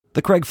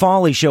The Craig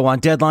Fahle Show on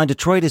Deadline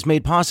Detroit is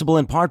made possible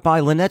in part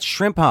by Lynette's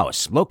Shrimp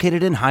House,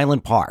 located in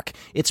Highland Park.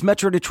 It's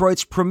Metro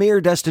Detroit's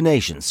premier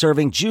destination,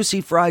 serving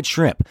juicy fried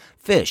shrimp,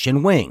 fish,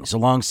 and wings,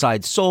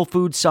 alongside soul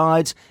food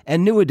sides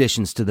and new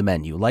additions to the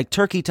menu, like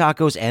turkey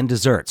tacos and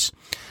desserts.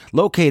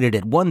 Located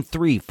at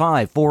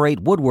 13548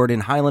 Woodward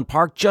in Highland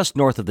Park, just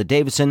north of the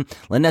Davison,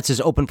 Lynette's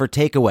is open for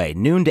takeaway,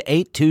 noon to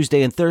 8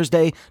 Tuesday and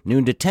Thursday,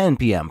 noon to 10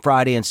 p.m.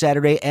 Friday and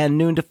Saturday, and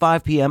noon to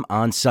 5 p.m.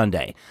 on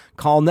Sunday.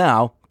 Call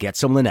now, get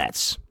some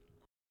Lynette's.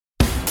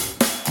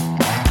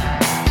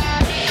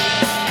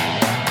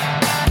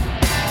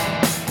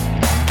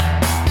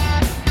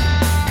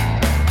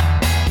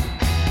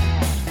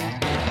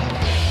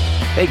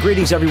 Hey,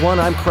 greetings, everyone.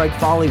 I'm Craig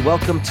Fahle.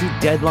 Welcome to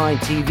Deadline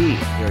TV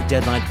here at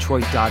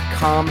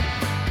DeadlineDetroit.com.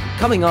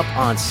 Coming up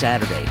on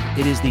Saturday,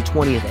 it is the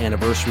 20th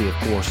anniversary, of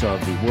course, of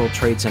the World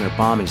Trade Center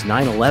bombings,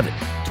 9/11.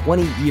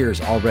 20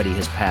 years already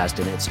has passed,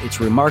 and it's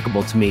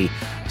remarkable to me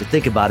to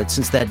think about it,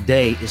 since that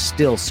day is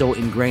still so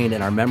ingrained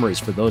in our memories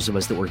for those of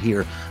us that were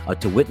here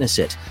to witness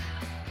it.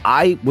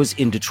 I was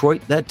in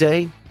Detroit that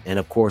day. And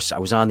of course, I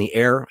was on the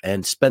air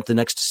and spent the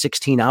next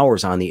 16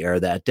 hours on the air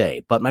that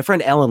day. But my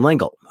friend Allan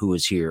Lengel, who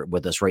is here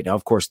with us right now,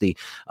 of course, the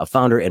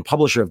founder and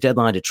publisher of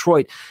Deadline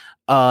Detroit,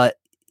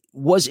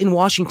 was in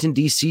Washington,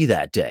 D.C.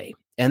 that day.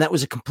 And that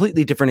was a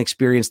completely different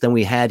experience than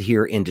we had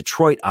here in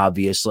Detroit,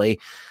 obviously.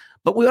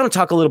 But we want to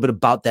talk a little bit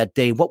about that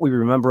day, what we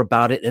remember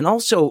about it, and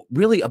also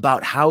really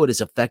about how it has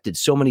affected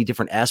so many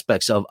different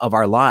aspects of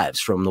our lives,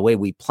 from the way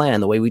we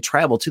plan, the way we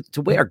travel, to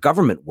the way our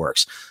government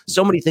works.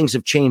 So many things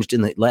have changed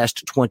in the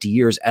last 20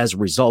 years as a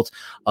result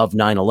of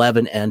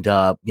 9/11. And,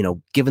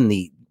 given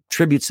the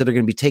tributes that are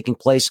going to be taking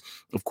place,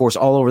 of course,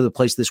 all over the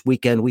place this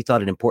weekend, we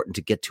thought it important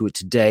to get to it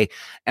today.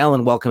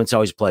 Allan, welcome. It's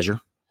always a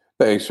pleasure.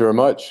 Thanks very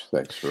much.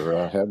 Thanks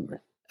for having me.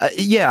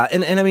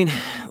 And I mean,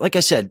 like I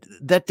said,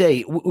 that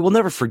day, we'll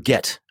never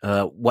forget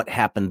what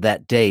happened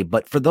that day.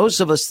 But for those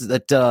of us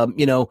that,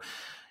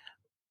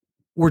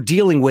 were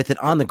dealing with it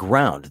on the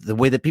ground, the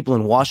way that people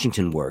in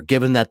Washington were,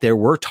 given that there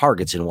were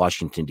targets in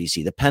Washington,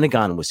 D.C., the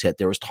Pentagon was hit.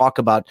 There was talk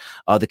about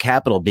the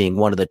Capitol being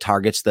one of the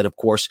targets, that, of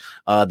course,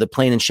 the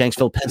plane in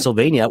Shanksville,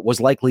 Pennsylvania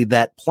was likely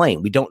that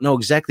plane. We don't know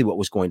exactly what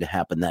was going to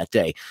happen that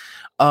day.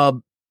 But,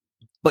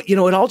 it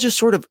all just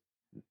sort of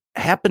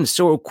happened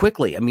so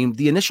quickly. I mean,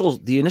 the initial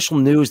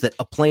news that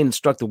a plane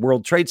struck the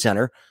World Trade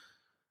Center,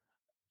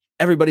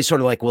 everybody's sort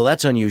of like, well,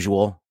 that's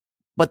unusual.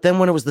 But then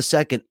when it was the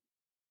second,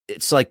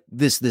 it's like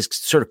this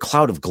sort of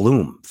cloud of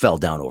gloom fell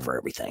down over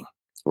everything.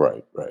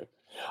 Right.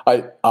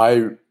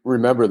 I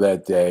remember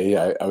that day.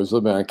 I was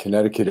living on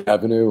Connecticut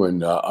Avenue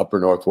in upper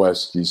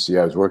Northwest DC.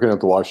 I was working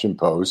at the Washington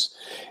Post,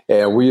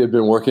 and we had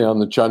been working on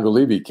the Chandra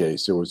Levy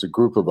case. There was a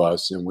group of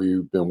us, and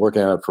we've been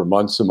working on it for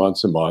months and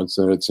months and months,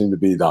 and it seemed to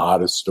be the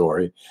hottest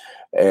story.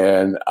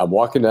 And I'm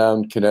walking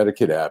down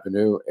Connecticut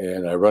Avenue,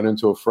 and I run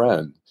into a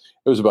friend.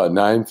 It was about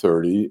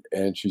 9:30,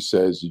 and she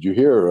says, "Did you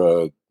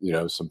hear,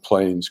 some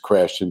planes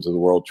crashed into the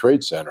World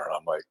Trade Center?" And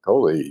I'm like,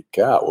 "Holy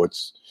cow,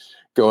 what's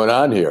going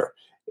on here?"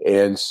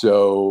 And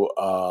so,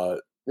 I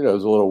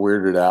was a little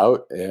weirded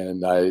out,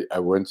 and I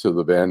went to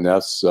the Van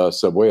Ness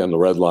subway on the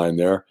Red Line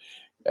there,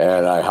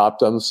 and I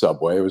hopped on the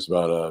subway. It was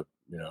about a,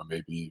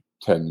 maybe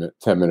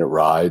 10-minute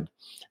ride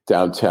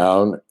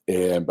downtown.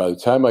 And by the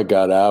time I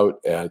got out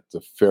at the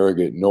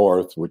Farragut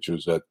North, which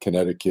was at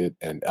Connecticut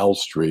and L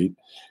Street,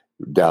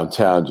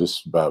 downtown,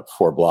 just about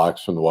 4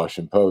 blocks from the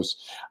Washington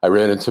Post, I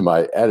ran into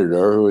my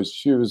editor,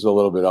 she was a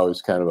little bit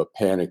always kind of a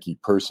panicky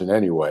person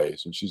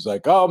anyways. And she's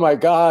like, "Oh my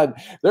God,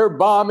 they're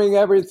bombing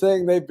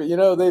everything. They've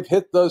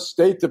hit the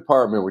State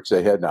Department," which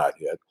they had not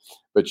hit,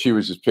 but she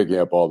was just picking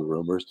up all the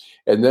rumors.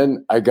 And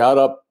then I got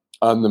up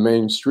on the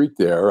main street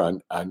there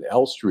on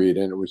L Street,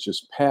 and it was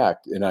just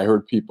packed. And I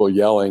heard people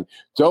yelling,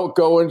 "Don't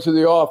go into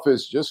the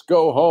office, just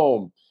go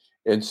home."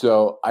 And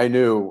so I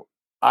knew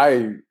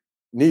I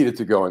needed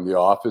to go in the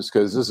office,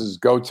 because this is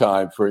go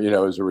time for,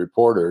 as a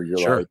reporter, you're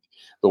Sure. Like,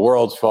 the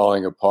world's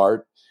falling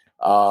apart.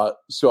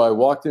 So I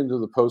walked into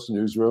the Post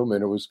newsroom,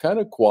 and it was kind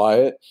of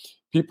quiet.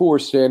 People were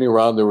standing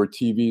around. There were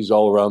TVs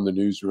all around the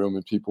newsroom,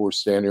 and people were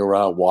standing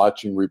around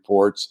watching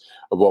reports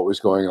of what was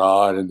going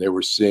on. And they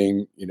were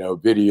seeing,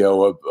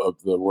 video of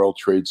the World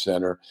Trade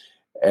Center.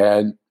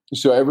 And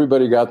so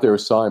everybody got their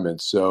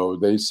assignments. So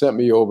they sent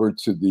me over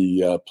to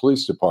the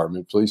police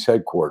department, police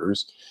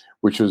headquarters,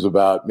 which was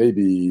about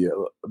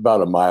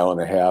a mile and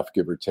a half,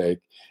 give or take.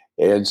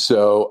 And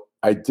so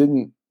I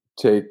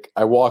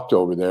walked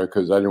over there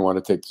because I didn't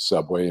want to take the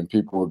subway, and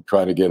people were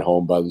trying to get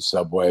home by the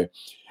subway.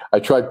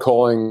 I tried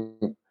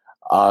calling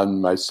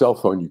on my cell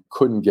phone. You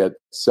couldn't get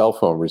cell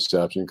phone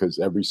reception because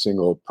every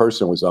single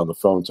person was on the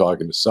phone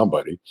talking to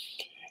somebody.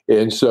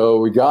 And so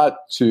we got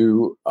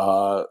to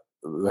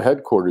the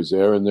headquarters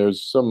there, and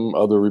there's some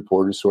other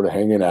reporters sort of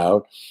hanging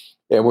out.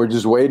 And we're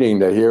just waiting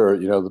to hear,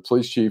 the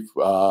police chief,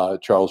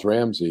 Charles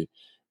Ramsey,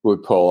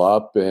 would pull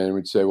up and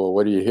we'd say, "Well,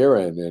 what are you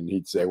hearing?" And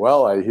he'd say,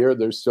 "Well, I hear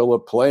there's still a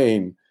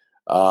plane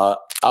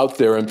out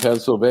there in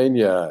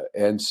Pennsylvania."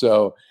 And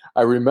so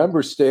I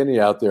remember standing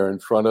out there in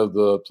front of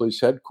the police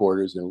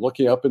headquarters and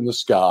looking up in the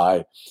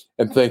sky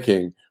and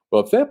thinking,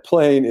 well, if that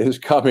plane is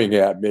coming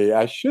at me,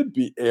 I should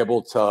be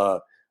able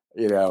to,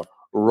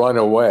 run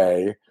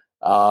away.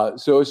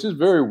 So it's just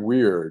very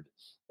weird.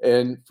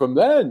 And from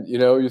then,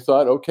 you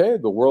thought, okay,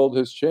 the world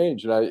has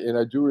changed. And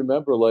I do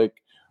remember, like,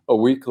 a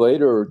week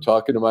later,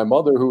 talking to my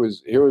mother, who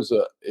was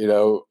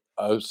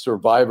a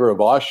survivor of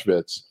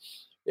Auschwitz,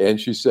 and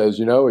she says,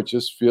 it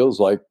just feels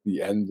like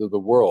the end of the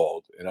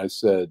world. And I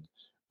said,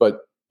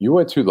 but you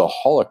went through the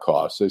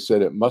Holocaust. I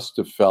said, it must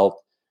have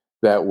felt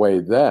that way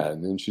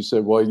then. And she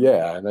said, well,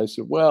 yeah. And I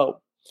said,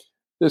 well,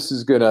 this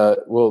is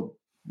we'll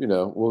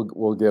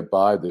get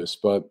by this.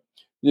 But,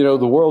 the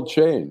world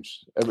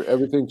changed.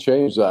 Everything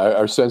changed.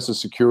 Our sense of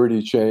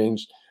security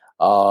changed.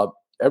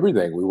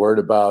 Everything. We worried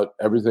about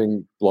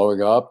everything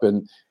blowing up.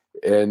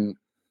 And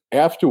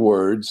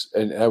afterwards,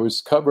 and I was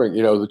covering,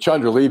 the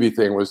Chandra Levy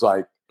thing was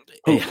like,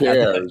 who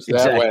cares?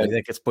 Exactly.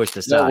 That gets pushed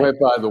aside. That went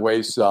by the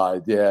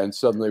wayside. Yeah. And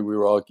suddenly we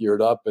were all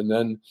geared up. And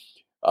then,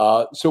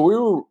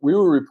 so we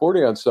were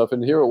reporting on stuff.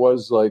 And here it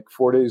was, like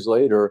 4 days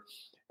later,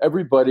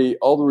 everybody,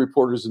 all the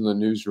reporters in the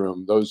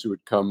newsroom, those who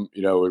had come,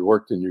 had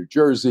worked in New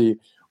Jersey,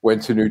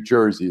 went to New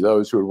Jersey.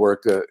 Those who had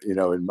worked at,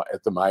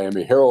 at the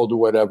Miami Herald or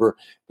whatever,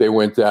 they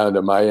went down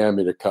to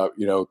Miami to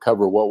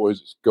cover what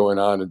was going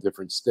on in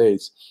different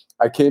states.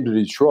 I came to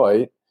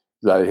Detroit.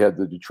 I had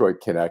the Detroit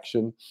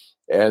connection,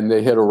 and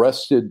they had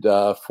arrested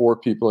 4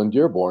 people in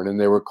Dearborn, and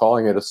they were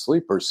calling it a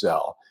sleeper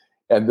cell.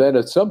 And then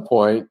at some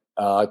point,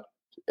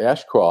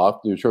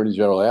 Ashcroft, the Attorney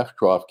General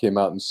Ashcroft, came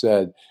out and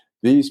said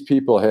these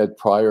people had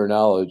prior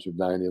knowledge of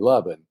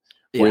 9/11,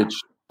 which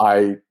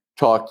I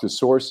talked to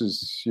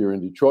sources here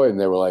in Detroit, and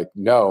they were like,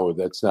 no,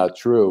 that's not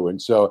true.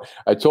 And so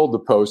I told the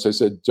Post, I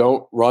said,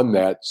 don't run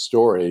that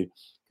story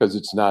because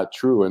it's not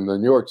true. And the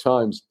New York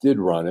Times did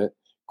run it,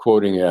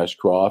 quoting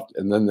Ashcroft,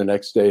 and then the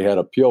next day had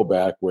a peel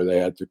back where they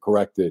had to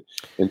correct it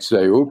and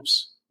say,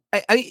 oops.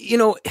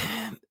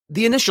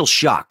 The initial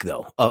shock,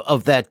 though,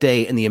 of that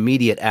day and the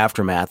immediate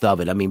aftermath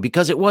of it, I mean,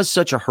 because it was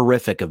such a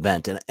horrific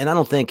event, and I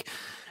don't think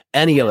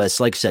any of us,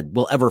 like I said,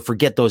 will ever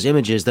forget those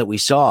images that we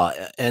saw.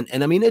 And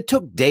I mean, it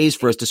took days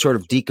for us to sort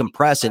of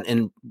decompress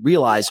and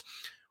realize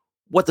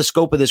what the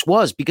scope of this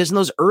was, because in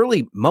those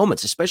early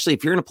moments, especially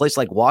if you're in a place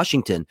like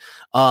Washington,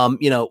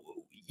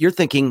 you're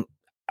thinking,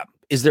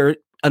 is there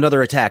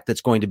another attack that's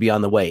going to be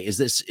on the way? Is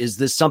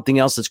this something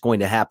else that's going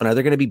to happen? Are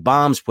there going to be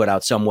bombs put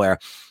out somewhere?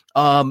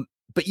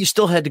 But you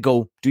still had to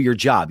go do your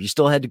job. You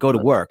still had to go to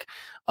work.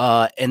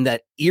 And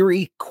that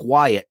eerie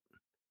quiet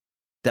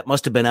that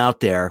must have been out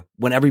there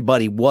when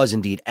everybody was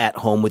indeed at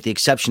home, with the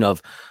exception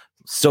of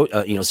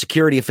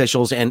security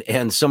officials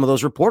and some of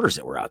those reporters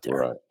that were out there.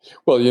 Right.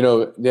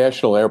 Well,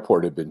 National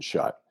Airport had been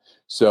shut.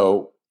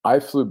 So I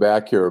flew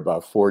back here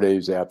about 4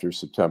 days after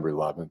September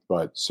 11th.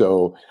 But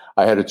so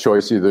I had a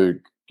choice,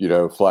 either,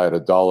 fly out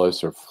of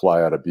Dulles or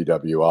fly out of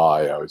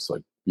BWI. I was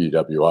like,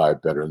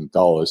 BWI better than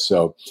Dulles.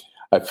 So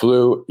I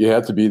flew. You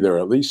had to be there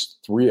at least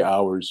 3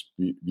 hours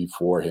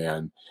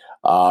beforehand.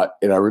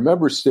 And I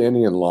remember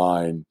standing in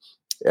line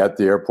at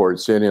the airport,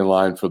 standing in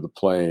line for the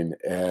plane,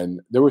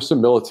 and there were some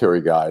military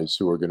guys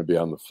who were going to be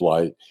on the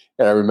flight.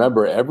 And I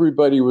remember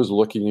everybody was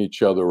looking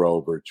each other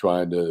over,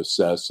 trying to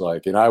assess,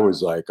 and I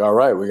was like, all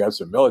right, we got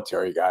some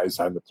military guys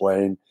on the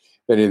plane.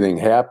 Anything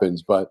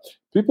happens, but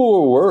people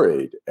were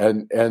worried,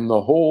 and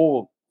the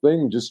whole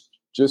thing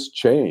just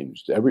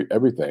changed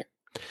everything.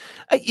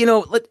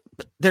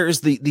 There's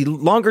the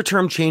longer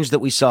term change that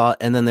we saw,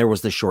 and then there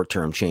was the short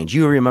term change.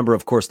 You remember,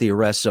 of course, the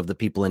arrests of the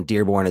people in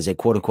Dearborn as a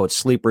quote unquote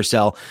sleeper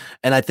cell.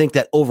 And I think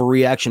that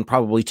overreaction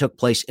probably took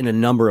place in a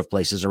number of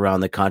places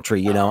around the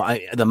country.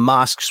 The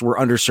mosques were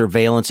under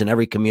surveillance in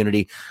every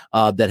community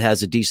that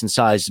has a decent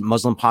sized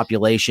Muslim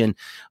population.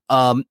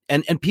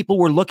 And people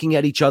were looking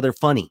at each other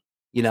funny.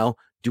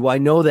 Do I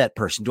know that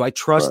person? Do I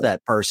trust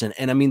that person?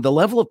 And I mean, the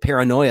level of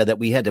paranoia that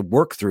we had to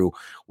work through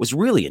was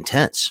really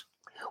intense.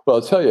 Well,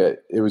 I'll tell you,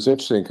 it was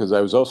interesting because I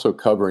was also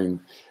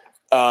covering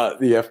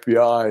the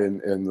FBI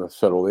and the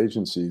federal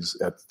agencies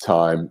at the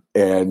time.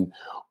 And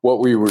what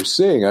we were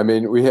seeing, I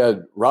mean, we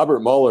had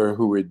Robert Mueller,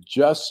 who had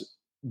just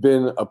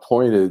been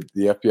appointed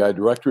the FBI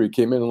director. He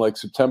came in like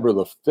September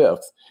the 5th.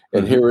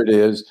 And here it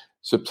is,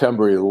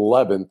 September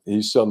 11th.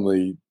 He's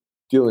suddenly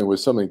dealing with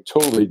something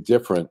totally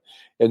different.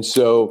 And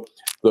so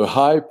the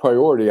high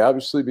priority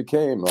obviously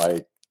became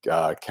like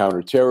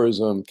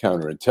counterterrorism,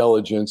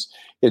 counterintelligence.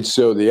 And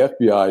so the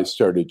FBI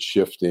started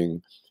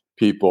shifting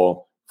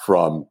people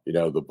from,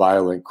 the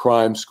violent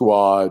crime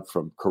squad,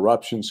 from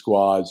corruption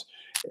squads,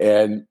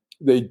 and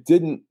they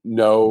didn't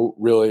know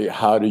really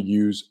how to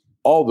use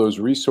all those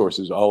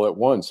resources all at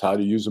once, how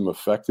to use them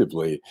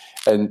effectively.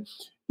 And,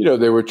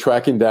 they were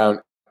tracking down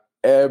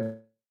they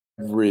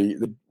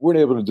weren't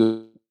able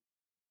to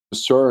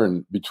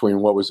discern between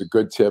what was a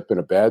good tip and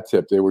a bad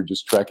tip. They were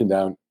just tracking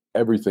down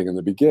everything in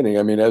the beginning.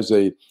 I mean, as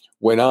they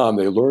went on,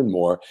 they learned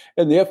more.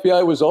 And the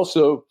FBI was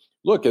also,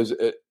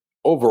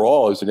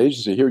 overall, as an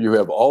agency here, you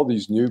have all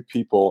these new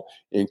people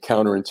in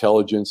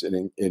counterintelligence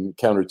and in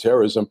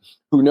counterterrorism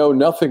who know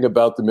nothing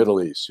about the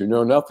Middle East, who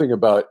know nothing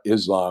about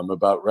Islam,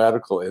 about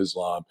radical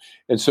Islam.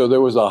 And so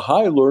there was a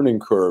high learning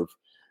curve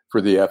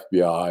for the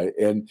FBI.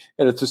 And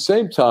at the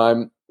same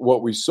time,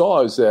 what we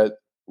saw is that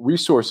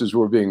resources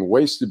were being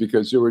wasted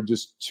because there were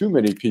just too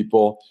many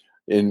people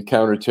in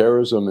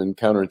counterterrorism and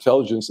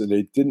counterintelligence, and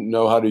they didn't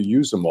know how to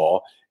use them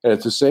all. And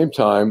at the same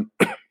time,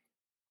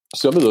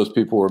 some of those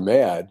people were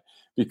mad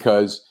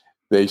because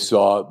they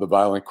saw the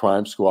violent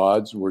crime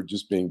squads were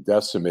just being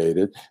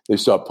decimated. They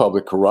saw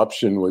public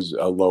corruption was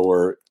a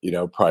lower,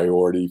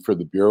 priority for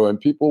the Bureau, and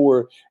people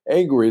were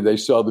angry. They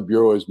saw the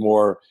Bureau as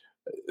more.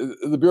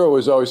 The Bureau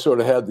has always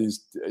sort of had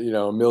these,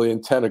 a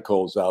million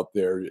tentacles out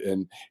there,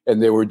 and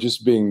they were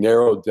just being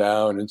narrowed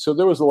down. And so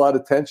there was a lot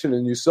of tension.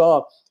 And you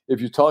saw,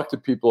 if you talk to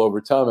people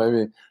over time, I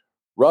mean,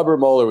 Robert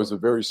Mueller was a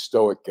very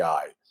stoic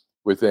guy.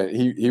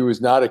 He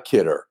was not a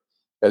kidder.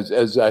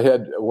 As I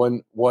had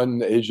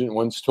one agent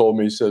once told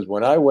me, he says,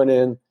 when I went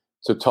in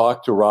to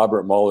talk to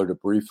Robert Mueller to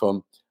brief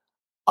him,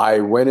 I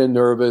went in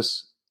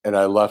nervous and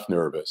I left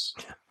nervous.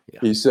 Yeah.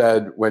 He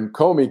said, when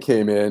Comey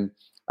came in,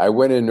 I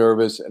went in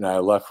nervous and I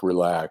left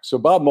relaxed. So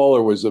Bob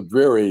Mueller was a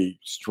very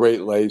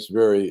straight-laced,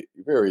 very,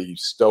 very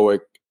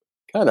stoic,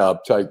 kind of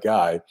uptight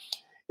guy.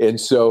 And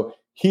so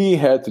he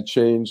had to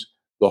change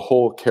the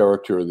whole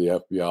character of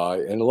the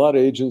FBI. And a lot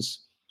of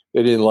agents,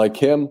 they didn't like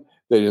him.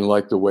 They didn't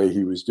like the way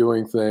he was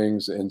doing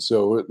things. And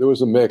so there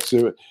was a mix.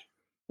 There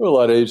were a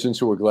lot of agents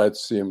who were glad to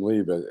see him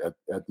leave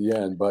at the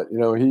end. But,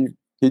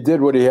 he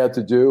did what he had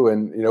to do.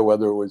 And,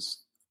 whether it was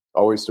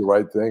always the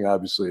right thing,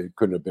 obviously it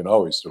couldn't have been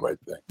always the right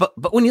thing.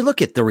 But when you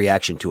look at the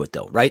reaction to it,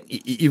 though, right,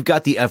 you've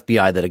got the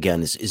FBI that,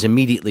 again, is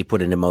immediately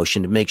put into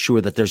motion to make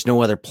sure that there's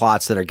no other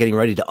plots that are getting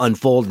ready to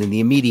unfold in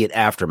the immediate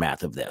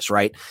aftermath of this,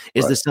 right?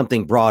 Is this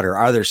something broader?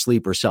 Are there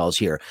sleeper cells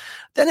here?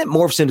 Then it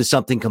morphs into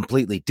something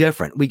completely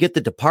different. We get the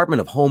Department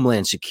of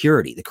Homeland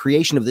Security, the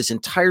creation of this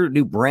entire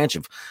new branch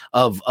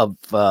of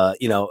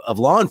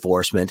law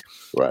enforcement,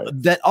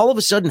 that all of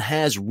a sudden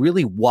has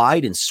really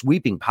wide and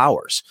sweeping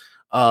powers.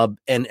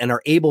 And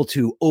are able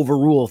to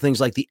overrule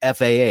things like the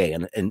FAA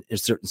in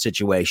certain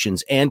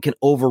situations, and can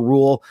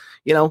overrule,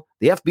 the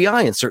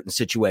FBI in certain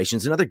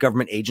situations and other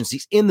government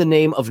agencies in the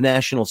name of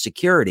national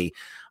security.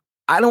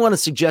 I don't want to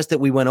suggest that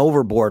we went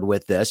overboard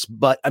with this,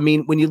 but I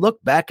mean, when you look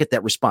back at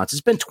that response,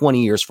 it's been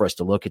 20 years for us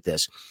to look at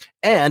this.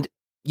 And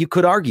you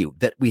could argue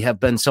that we have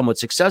been somewhat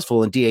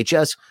successful, and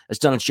DHS has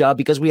done its job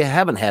because we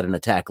haven't had an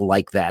attack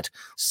like that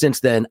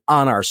since then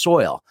on our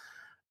soil.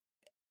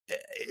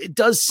 It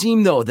does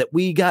seem, though, that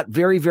we got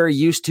very, very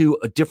used to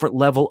a different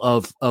level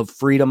of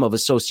freedom of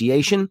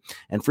association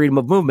and freedom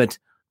of movement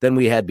than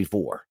we had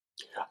before.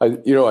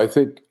 I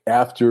think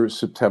after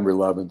September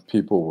 11th,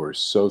 people were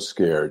so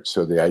scared.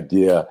 So the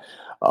idea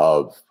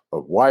of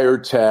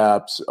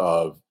wiretaps,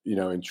 of,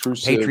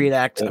 intrusive Patriot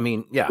Act.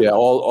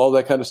 All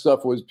that kind of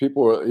stuff was a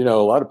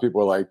lot of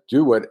people were like,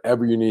 do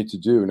whatever you need to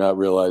do, not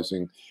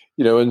realizing,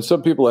 and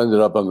some people ended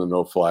up on the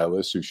no-fly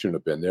list who shouldn't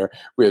have been there.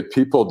 We had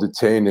people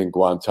detained in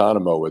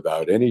Guantanamo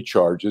without any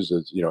charges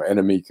as,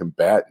 enemy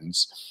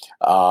combatants.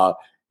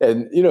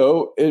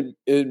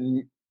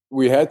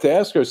 We had to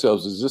ask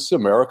ourselves, is this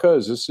America?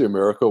 Is this the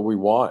America we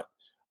want?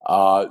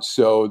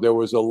 So there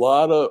was a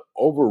lot of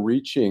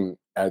overreaching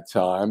at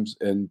times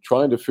and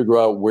trying to figure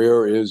out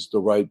where is the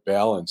right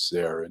balance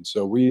there. And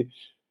so we,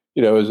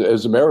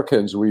 as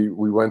Americans, we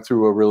went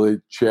through a really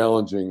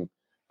challenging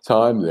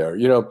time there.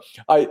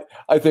 I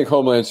think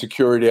Homeland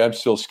Security, I'm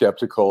still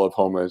skeptical of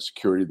Homeland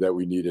Security, that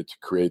we needed to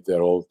create that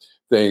whole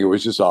thing. It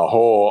was just a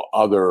whole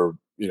other,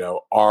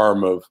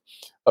 arm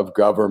of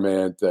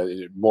government,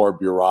 more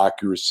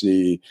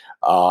bureaucracy.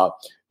 And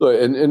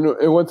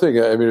one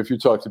thing, I mean, if you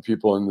talk to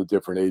people in the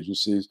different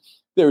agencies,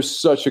 there's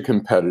such a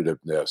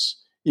competitiveness,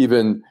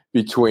 even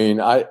between,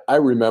 I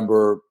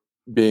remember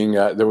being,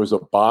 there was a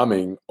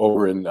bombing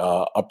over in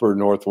upper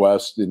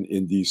Northwest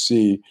in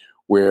DC,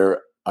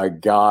 where a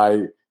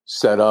guy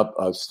set up,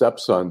 a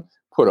stepson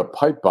put a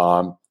pipe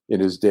bomb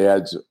in his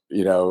dad's,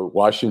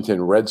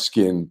 Washington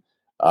Redskin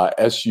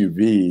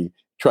SUV,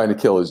 trying to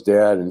kill his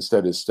dad.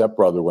 Instead, his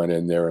stepbrother went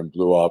in there and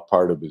blew off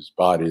part of his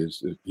body.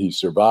 He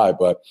survived.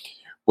 But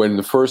when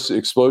the first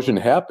explosion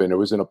happened, it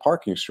was in a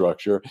parking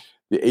structure.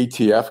 The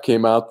ATF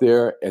came out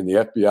there and the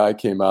FBI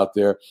came out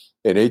there,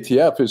 and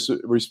ATF is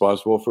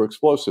responsible for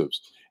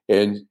explosives.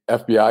 And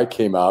FBI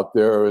came out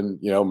there and,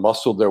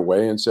 muscled their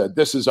way and said,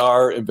 this is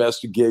our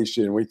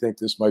investigation. We think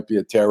this might be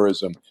a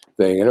terrorism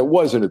thing. And it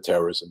wasn't a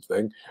terrorism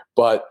thing.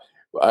 But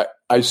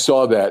I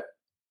saw that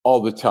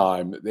all the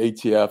time, the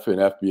ATF and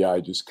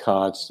FBI just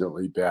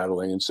constantly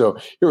battling. And so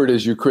here it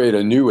is, you create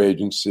a new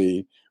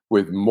agency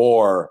with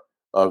more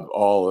of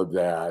all of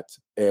that.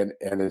 And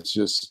it's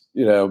just,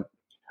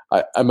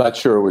 I'm not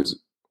sure it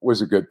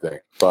was a good thing.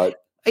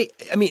 But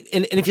I mean,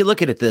 and if you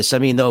look at this, I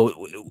mean, though,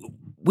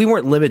 we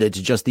weren't limited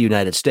to just the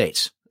United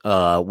States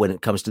when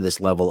it comes to this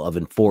level of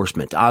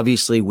enforcement.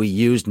 Obviously, we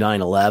used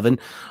 9/11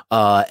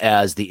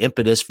 as the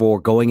impetus for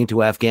going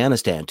into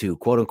Afghanistan to,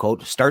 quote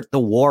unquote, start the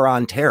war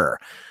on terror.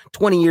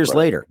 20 years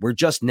later, we're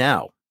just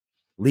now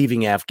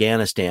leaving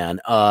Afghanistan.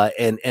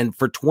 And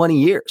for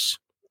 20 years,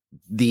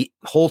 the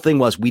whole thing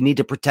was, we need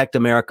to protect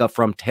America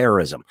from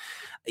terrorism.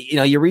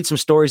 You read some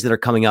stories that are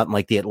coming out in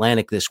like the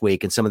Atlantic this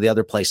week and some of the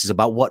other places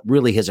about what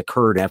really has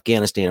occurred in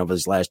Afghanistan over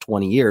these last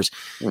 20 years.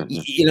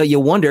 Mm-hmm. You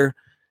wonder,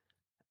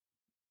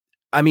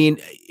 I mean,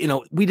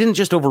 we didn't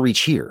just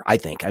overreach here, I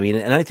think. I mean,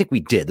 and I think we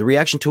did. The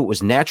reaction to it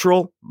was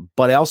natural,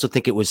 but I also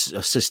think it was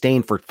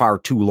sustained for far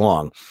too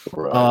long.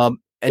 Right.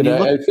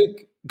 I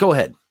think, go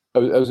ahead. I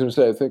was going to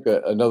say, I think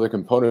another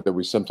component that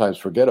we sometimes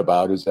forget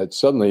about is that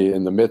suddenly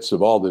in the midst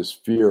of all this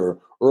fear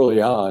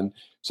early on,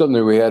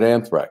 suddenly we had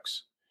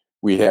anthrax.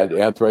 We had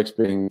anthrax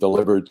being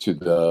delivered to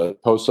the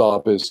post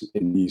office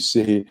in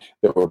D.C.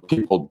 There were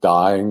people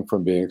dying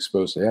from being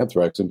exposed to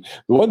anthrax. And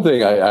the one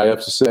thing I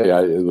have to say,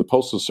 the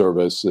Postal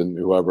Service and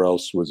whoever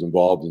else was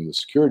involved in the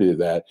security of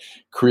that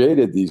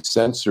created these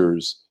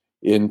sensors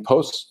in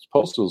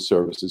postal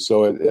services.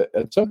 So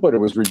at some point, it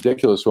was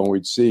ridiculous when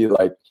we'd see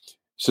like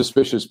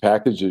suspicious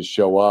packages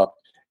show up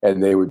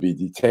and they would be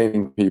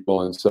detaining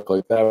people and stuff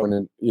like that.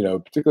 When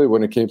particularly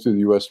when it came through the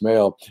U.S.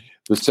 mail,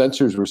 the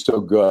sensors were so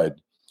good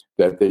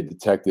that they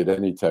detected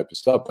any type of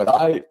stuff.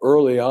 But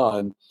early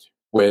on,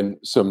 when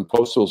some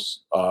postal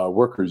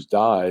workers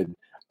died,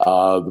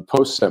 the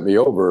Post sent me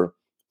over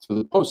to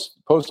the post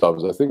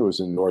office. I think it was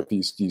in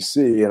Northeast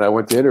DC, and I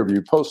went to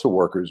interview postal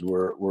workers who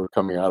were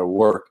coming out of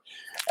work.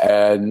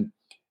 And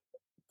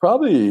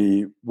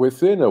probably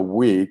within a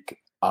week,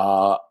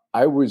 I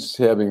was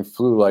having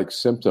flu-like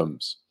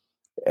symptoms.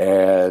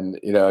 And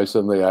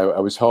suddenly I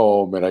was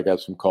home, and I got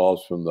some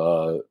calls from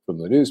the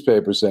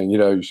newspaper saying,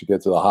 you should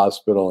get to the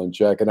hospital and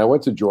check. And I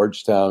went to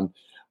Georgetown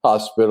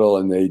Hospital,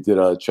 and they did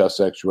a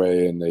chest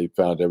X-ray, and they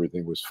found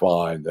everything was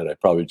fine. That I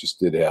probably just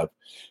did have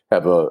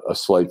a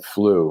slight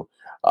flu.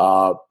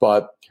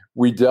 But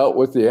we dealt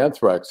with the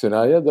anthrax, and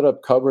I ended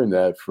up covering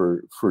that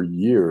for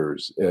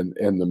years,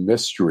 and the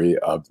mystery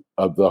of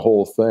the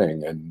whole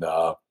thing. And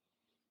I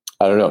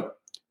don't know.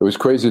 It was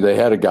crazy. They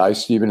had a guy,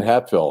 Stephen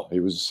Hatfill. He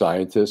was a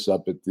scientist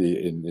up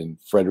in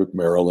Frederick,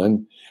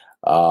 Maryland,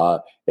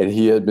 and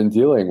he had been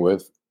dealing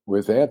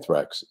with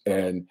anthrax.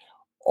 And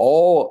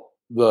all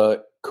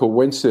the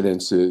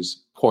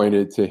coincidences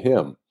pointed to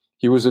him.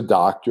 He was a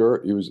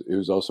doctor. He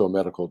was also a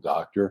medical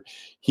doctor.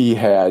 He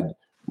had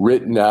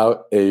written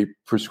out a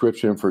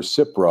prescription for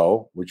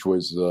Cipro, which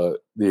was the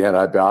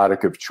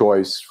antibiotic of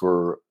choice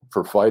for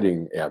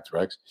fighting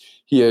anthrax.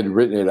 He had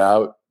written it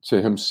out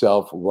to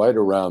himself right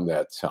around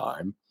that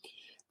time.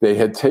 They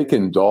had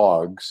taken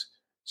dogs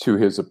to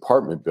his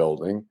apartment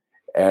building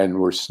and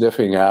were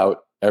sniffing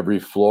out every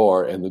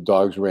floor, and the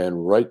dogs ran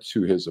right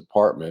to his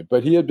apartment.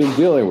 But he had been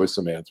dealing with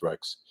some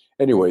anthrax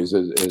anyways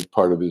as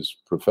part of his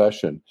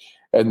profession.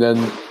 And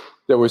then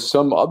there was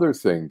some other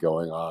thing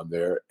going on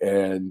there.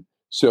 And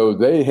so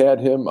they had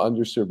him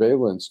under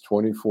surveillance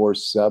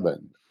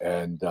 24/7.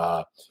 And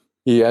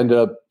he ended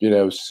up,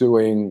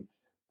 suing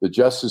the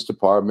Justice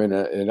Department,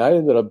 and I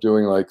ended up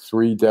doing like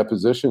 3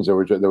 depositions. There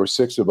were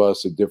 6 of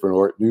us at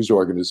different news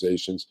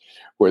organizations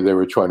where they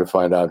were trying to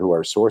find out who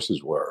our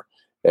sources were.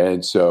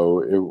 And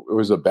so it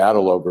was a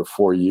battle over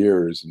 4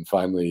 years, and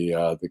finally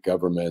the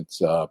government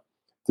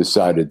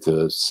decided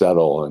to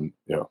settle. And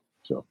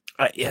so.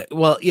 Yeah,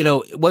 well,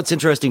 what's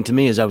interesting to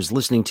me is I was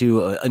listening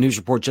to a news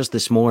report just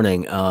this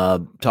morning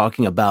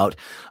talking about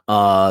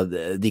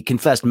the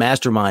confessed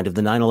mastermind of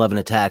the 9/11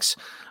 attacks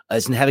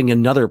is having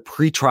another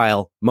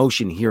pretrial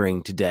motion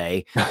hearing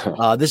today.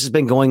 This has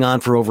been going on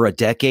for over a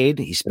decade.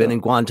 He's been in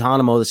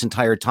Guantanamo this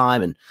entire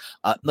time. And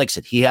like I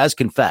said, he has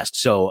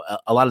confessed. So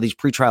a lot of these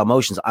pretrial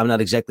motions, I'm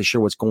not exactly sure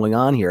what's going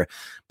on here.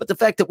 But the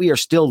fact that we are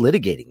still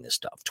litigating this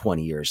stuff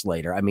 20 years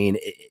later, I mean,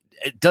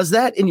 does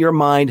that in your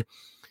mind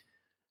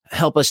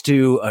help us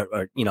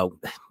to,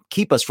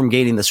 keep us from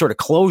gaining the sort of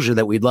closure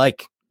that we'd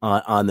like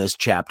on this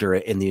chapter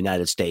in the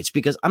United States?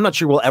 Because I'm not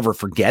sure we'll ever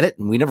forget it.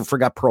 And we never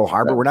forgot Pearl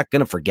Harbor. We're not going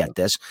to forget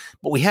this,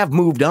 but we have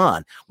moved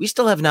on. We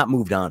still have not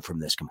moved on from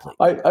this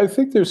completely. I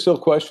think there's still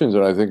questions,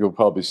 and I think we'll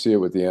probably see it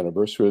with the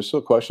anniversary. There's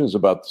still questions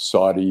about the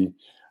Saudi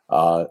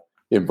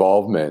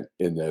involvement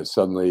in this.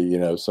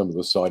 Suddenly, some of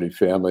the Saudi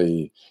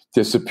family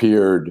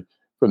disappeared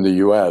from the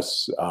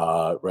U.S.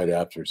 Right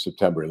after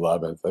September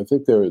 11th. I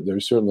think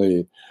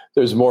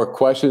there's more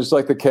questions,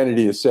 like the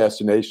Kennedy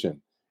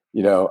assassination.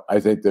 I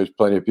think there's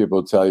plenty of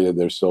people who tell you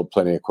there's still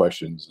plenty of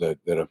questions that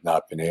have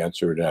not been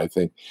answered. And I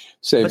think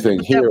same thing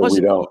here.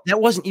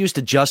 That wasn't used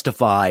to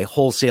justify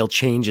wholesale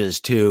changes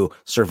to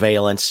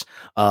surveillance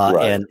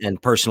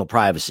and personal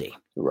privacy.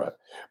 Right.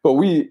 But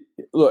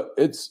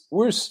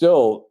we're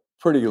still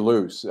pretty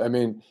loose. I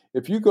mean,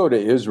 if you go to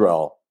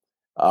Israel,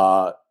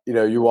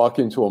 you walk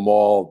into a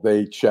mall,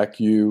 they check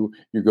you,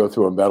 you go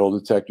through a metal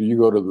detector, you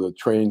go to the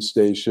train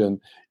station,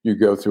 you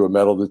go through a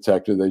metal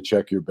detector, they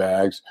check your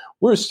bags.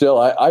 We're still,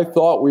 I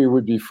thought we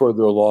would be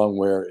further along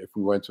where if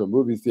we went to a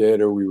movie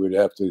theater, we would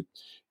have to,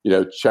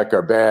 check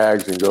our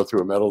bags and go through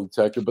a metal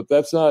detector, but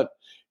that's not,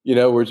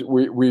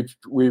 we've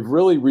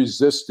really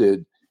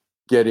resisted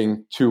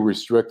getting too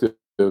restrictive.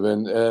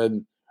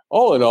 And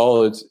all in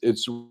all, it's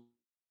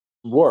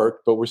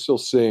work, but we're still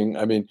seeing,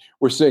 I mean,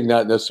 we're seeing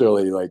not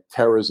necessarily like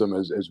terrorism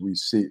as we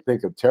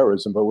think of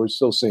terrorism, but we're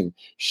still seeing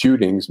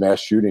shootings, mass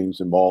shootings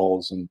in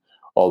malls and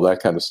all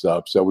that kind of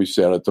stuff. So we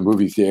said at the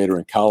movie theater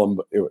in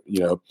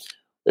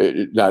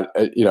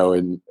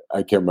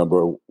I can't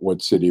remember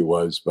what city it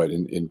was, but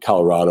in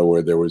Colorado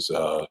where there was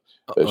a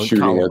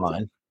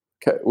shooting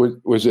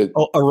was it?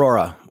 Oh,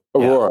 Aurora.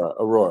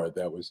 Aurora,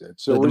 that was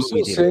it. So we're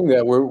still seeing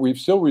that. We've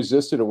still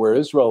resisted it, where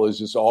Israel is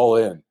just all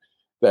in.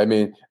 I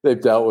mean,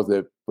 they've dealt with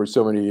it for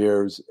so many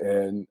years.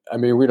 And I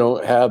mean, we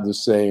don't have the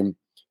same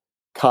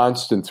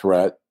constant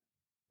threat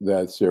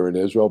that's here in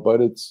Israel,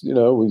 but it's,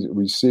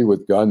 we see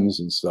with guns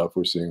and stuff,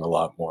 we're seeing a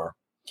lot more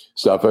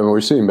stuff. I mean,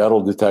 we're seeing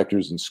metal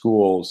detectors in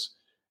schools,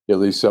 at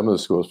least some of the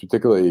schools,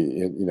 particularly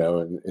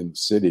in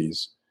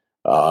cities.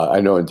 I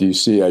know in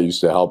DC, I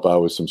used to help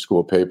out with some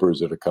school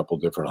papers at a couple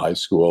different high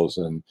schools,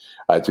 and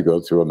I had to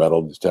go through a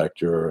metal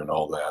detector and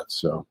all that.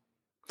 So,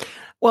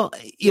 well,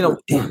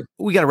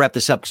 we got to wrap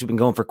this up because we've been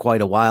going for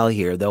quite a while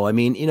here, though. I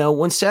mean,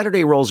 when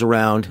Saturday rolls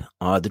around,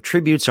 the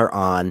tributes are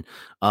on.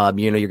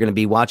 You're going to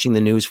be watching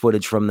the news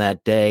footage from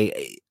that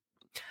day.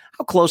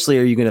 How closely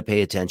are you going to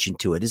pay attention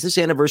to it? Is this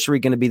anniversary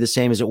going to be the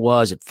same as it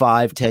was at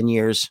 5, 10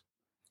 years?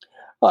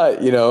 I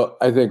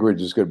think we're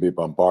just going to be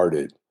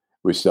bombarded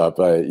with stuff.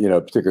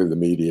 Particularly the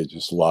media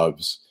just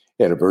loves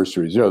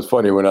anniversaries. It's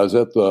funny, when I was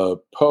at the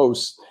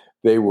Post,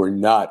 they were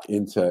not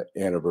into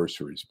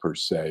anniversaries per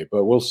se,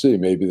 but we'll see.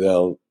 Maybe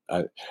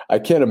I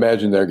can't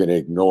imagine they're going to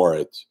ignore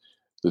it,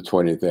 the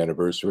 20th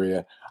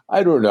anniversary.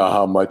 I don't know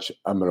how much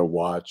I'm going to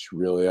watch,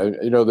 really.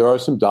 There are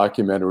some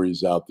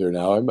documentaries out there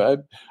now.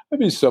 I'd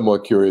be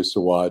somewhat curious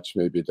to watch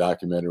maybe a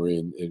documentary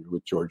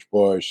with George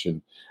Bush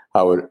and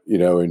how it,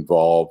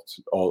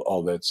 involved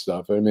all that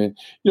stuff. I mean,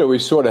 we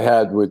sort of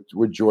had with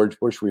George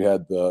Bush, we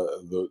had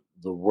the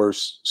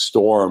worst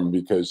storm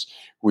because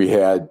we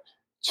had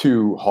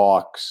two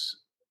hawks.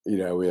 We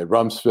had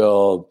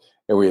Rumsfeld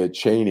and we had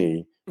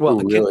Cheney, who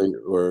really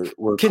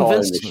were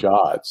calling the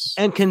shots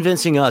and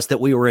convincing us that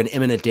we were in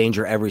imminent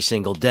danger every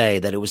single day.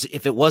 That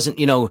if it wasn't,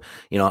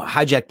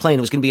 hijacked plane,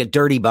 it was going to be a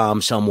dirty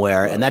bomb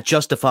somewhere, and that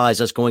justifies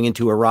us going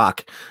into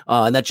Iraq,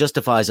 and that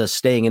justifies us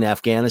staying in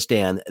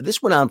Afghanistan.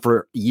 This went on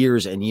for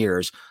years and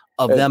years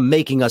of them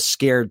making us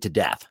scared to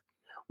death.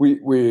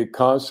 We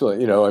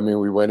constantly,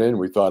 we went in,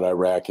 we thought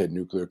Iraq had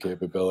nuclear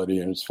capability,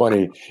 and it's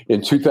funny.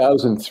 In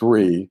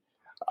 2003,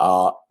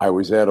 I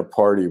was at a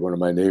party. One of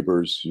my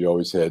neighbors, she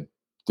always had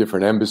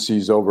different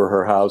embassies over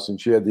her house, and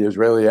she had the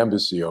Israeli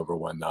embassy over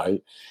one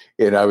night.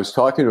 And I was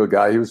talking to a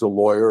guy, he was a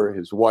lawyer,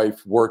 his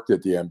wife worked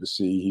at the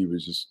embassy, he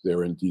was just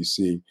there in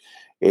DC.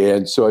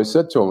 And so I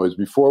said to him, it was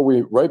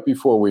right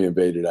before we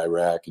invaded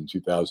Iraq in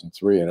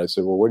 2003. And I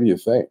said, well, what do you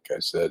think? I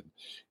said,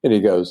 and he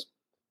goes,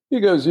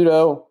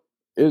 Israel,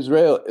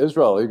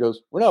 he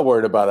goes, we're not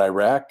worried about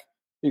Iraq.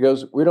 He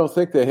goes, we don't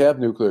think they have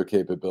nuclear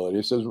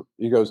capability.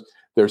 He goes,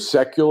 they're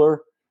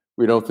secular.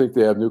 We don't think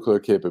they have nuclear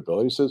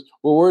capability. He says,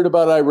 we're worried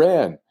about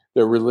Iran.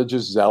 They're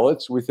religious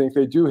zealots. We think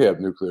they do have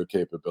nuclear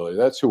capability.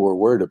 That's who we're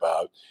worried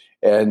about.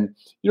 And,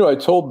 I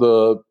told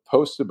the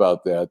Post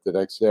about that the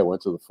next day. I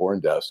went to the foreign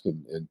desk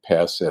and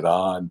passed it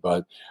on.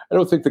 But I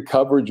don't think the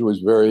coverage was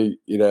very,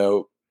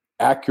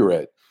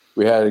 accurate.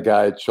 We had a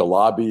guy,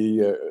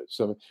 Chalabi,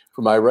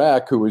 from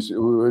Iraq, who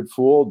had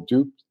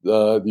duped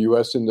the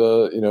U.S.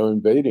 into,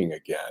 invading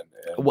again.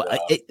 And, well,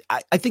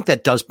 I think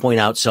that does point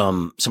out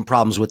some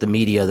problems with the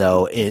media,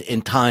 though,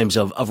 in times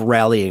of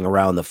rallying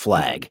around the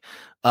flag.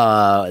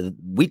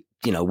 We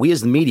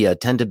as the media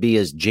tend to be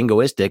as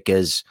jingoistic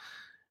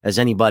as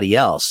anybody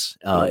else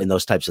in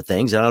those types of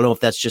things. And I don't know if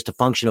that's just a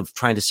function of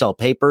trying to sell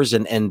papers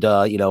and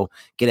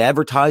get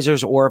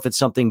advertisers, or if it's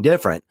something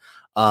different.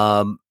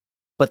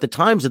 But the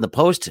Times and the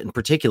Post, in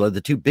particular, the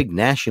two big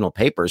national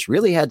papers,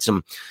 really had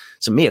some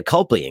mea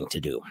culpaing to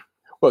do.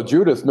 Well,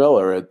 Judith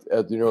Miller at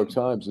the New York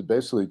Times had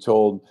basically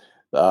told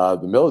the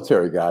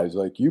military guys,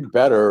 like, you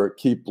better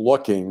keep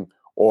looking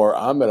or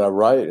I'm going to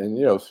write,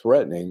 and,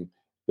 threatening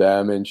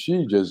them. And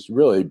she just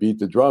really beat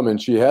the drum. And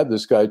she had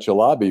this guy,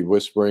 Chalabi,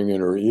 whispering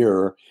in her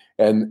ear,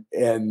 and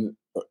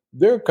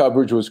their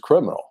coverage was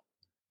criminal.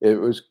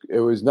 It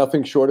was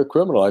nothing short of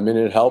criminal. I mean,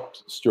 it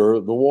helped stir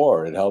the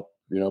war. It helped,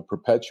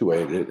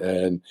 perpetuate it.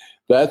 And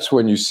that's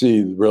when you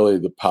see really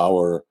the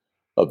power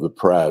of the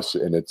press.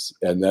 And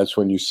that's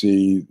when you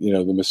see,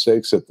 the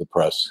mistakes that the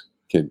press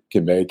can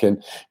make.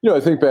 And, I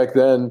think back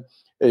then,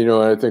 and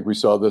I think we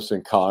saw this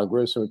in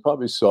Congress, and we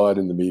probably saw it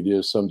in the media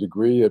to some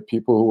degree, of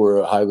people who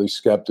were highly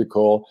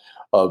skeptical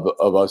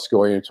of us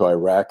going into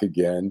Iraq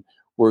again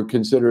were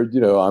considered,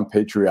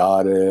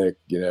 unpatriotic,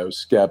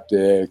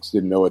 skeptics,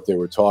 didn't know what they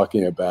were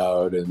talking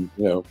about. And,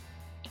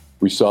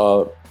 we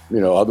saw,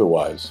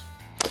 otherwise.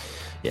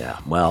 Yeah,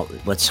 well,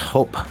 let's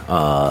hope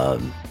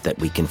that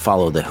we can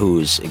follow the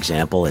WHO's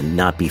example and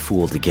not be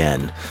fooled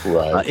again,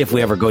 right. If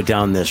we ever go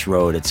down this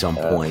road at some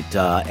point.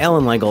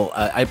 Allan Lengel,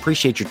 I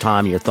appreciate your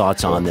time, your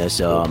thoughts on this.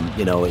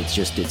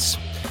 It's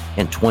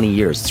in 20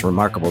 years. It's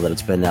remarkable that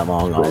it's been that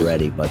long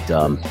already, but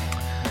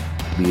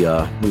we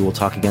will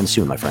talk again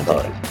soon, my friend.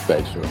 All right.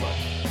 Thanks very much.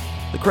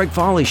 The Craig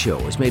Fahle Show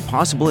is made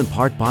possible in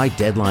part by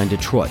Deadline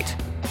Detroit.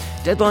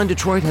 Deadline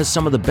Detroit has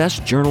some of the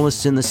best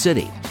journalists in the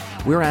city.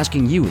 We're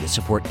asking you to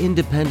support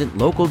independent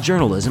local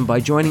journalism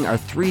by joining our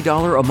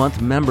 $3 a month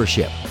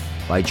membership.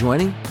 By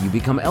joining, you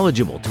become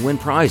eligible to win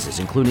prizes,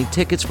 including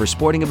tickets for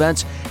sporting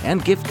events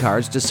and gift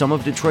cards to some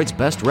of Detroit's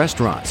best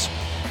restaurants.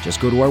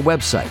 Just go to our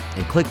website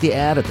and click the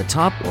ad at the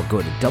top or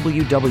go to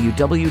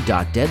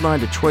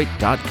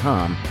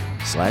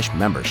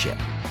www.deadlinedetroit.com/membership.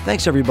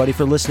 Thanks, everybody,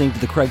 for listening to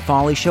The Craig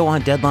Fahle Show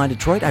on Deadline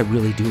Detroit. I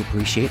really do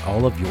appreciate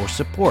all of your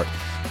support.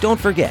 Don't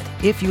forget,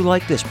 if you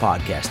like this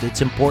podcast,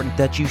 it's important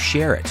that you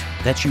share it,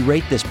 that you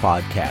rate this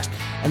podcast,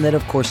 and that,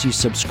 of course, you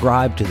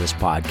subscribe to this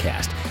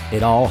podcast.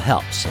 It all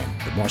helps, and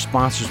the more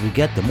sponsors we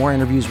get, the more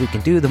interviews we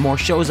can do, the more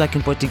shows I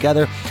can put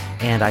together,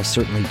 and I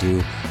certainly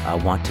do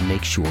want to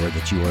make sure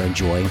that you are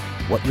enjoying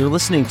what you're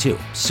listening to.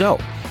 So,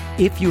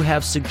 if you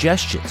have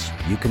suggestions,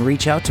 you can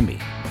reach out to me.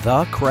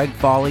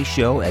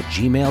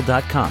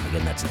 thecraigfahleyshow@gmail.com.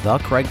 Again, that's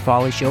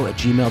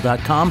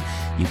thecraigfahleyshow@gmail.com.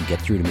 You can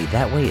get through to me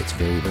that way. It's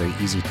very, very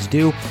easy to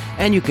do.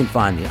 And you can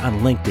find me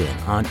on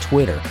LinkedIn, on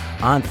Twitter,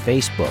 on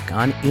Facebook,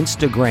 on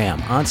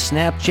Instagram, on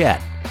Snapchat,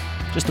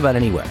 just about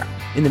anywhere.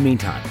 In the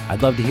meantime,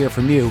 I'd love to hear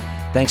from you.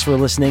 Thanks for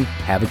listening.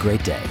 Have a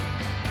great day.